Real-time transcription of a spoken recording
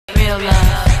real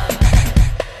love.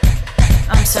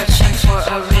 I'm searching for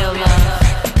a real love.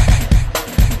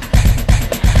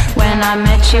 When I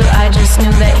met you, I just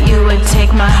knew that you would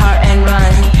take my heart and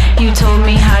run. You told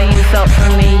me how you felt for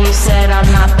me, you said I'm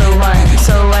not the one.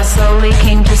 So I slowly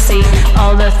came to see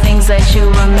all the things that you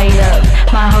were made of.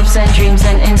 My hopes and dreams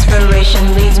and inspiration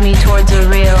leads me towards a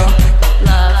real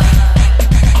love.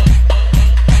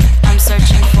 I'm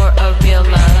searching for a real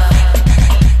love.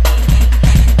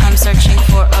 I'm searching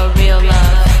for a real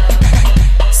love.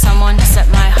 Someone to set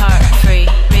my heart free,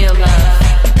 real love.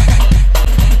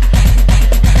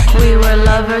 We were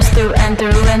lovers through and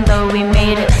through, and though we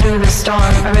made it through the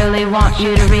storm, I really want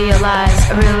you to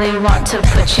realize, I really want to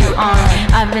put you on.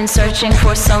 I've been searching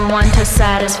for someone to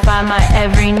satisfy my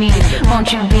every need.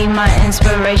 Won't you be my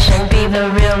inspiration, be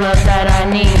the real love that I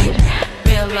need?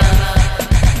 Real love.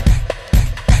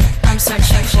 I'm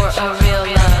searching for a real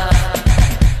love.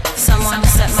 Someone to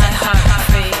set my heart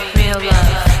free, real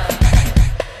love.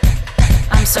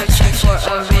 I'm searching for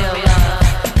a real love.